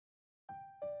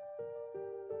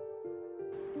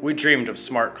We dreamed of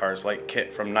smart cars like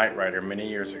KITT from Knight Rider many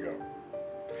years ago.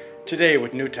 Today,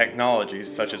 with new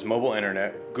technologies such as mobile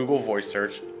internet, Google Voice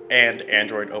Search, and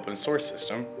Android open source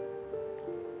system,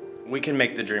 we can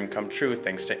make the dream come true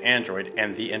thanks to Android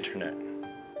and the internet.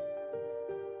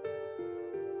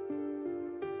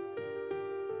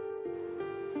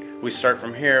 We start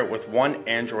from here with one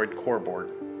Android core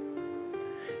board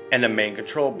and a main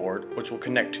control board which will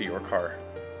connect to your car.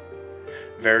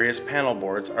 Various panel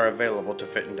boards are available to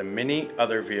fit into many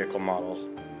other vehicle models.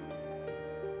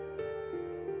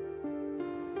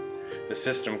 The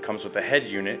system comes with a head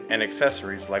unit and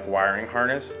accessories like wiring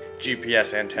harness,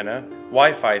 GPS antenna,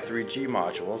 Wi-Fi 3G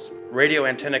modules, radio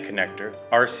antenna connector,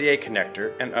 RCA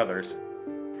connector, and others.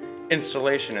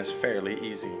 Installation is fairly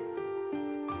easy.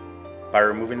 By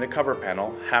removing the cover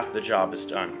panel, half the job is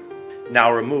done.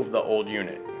 Now remove the old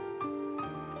unit.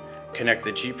 Connect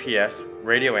the GPS,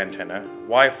 radio antenna,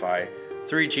 Wi-Fi,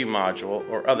 3G module,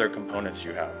 or other components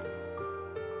you have.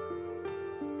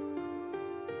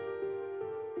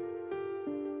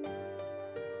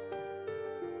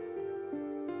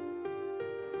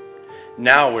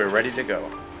 Now we're ready to go.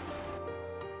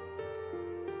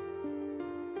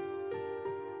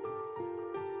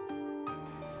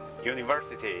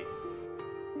 University.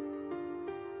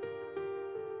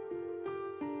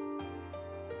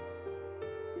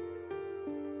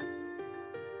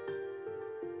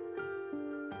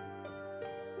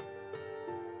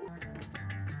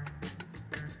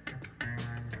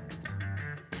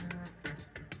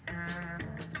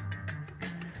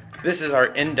 This is our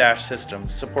in-dash system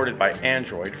supported by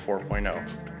Android 4.0.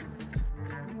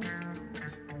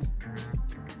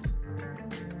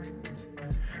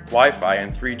 Wi-Fi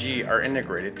and 3G are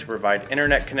integrated to provide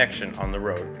internet connection on the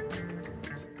road.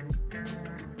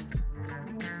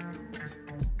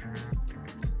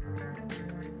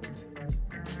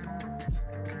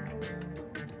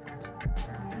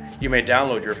 You may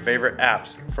download your favorite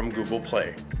apps from Google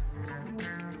Play.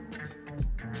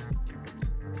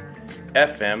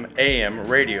 FM, AM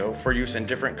radio for use in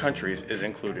different countries is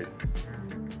included.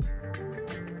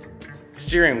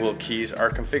 Steering wheel keys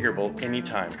are configurable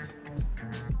anytime.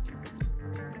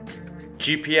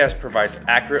 GPS provides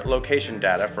accurate location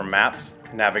data for maps,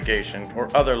 navigation, or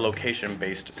other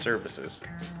location-based services.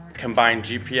 Combine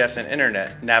GPS and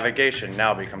internet, navigation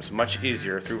now becomes much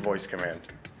easier through voice command.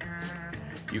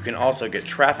 You can also get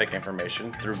traffic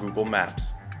information through Google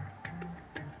Maps.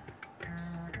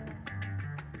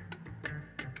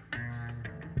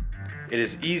 It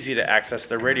is easy to access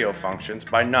the radio functions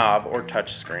by knob or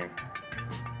touchscreen.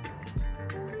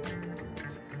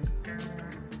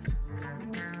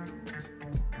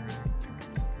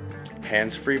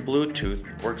 Hands-free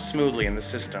Bluetooth works smoothly in the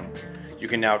system. You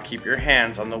can now keep your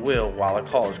hands on the wheel while a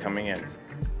call is coming in.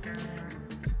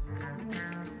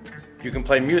 You can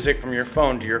play music from your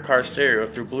phone to your car stereo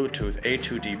through Bluetooth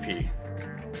A2DP.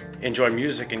 Enjoy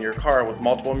music in your car with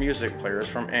multiple music players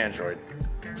from Android.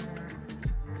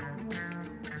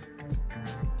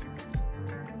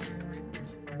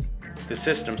 The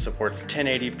system supports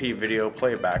 1080p video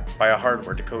playback by a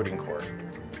hardware decoding cord.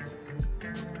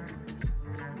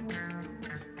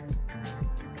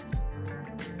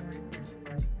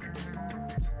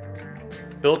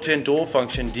 Built-in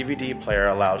dual-function DVD player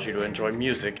allows you to enjoy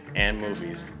music and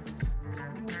movies.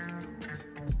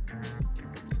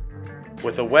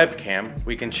 With a webcam,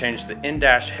 we can change the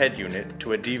in-dash head unit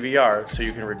to a DVR so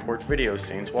you can record video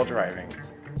scenes while driving.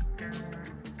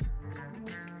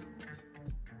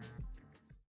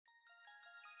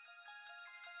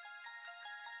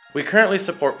 We currently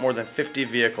support more than 50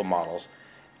 vehicle models,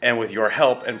 and with your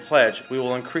help and pledge, we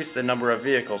will increase the number of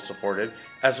vehicles supported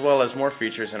as well as more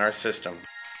features in our system.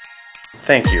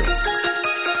 Thank you.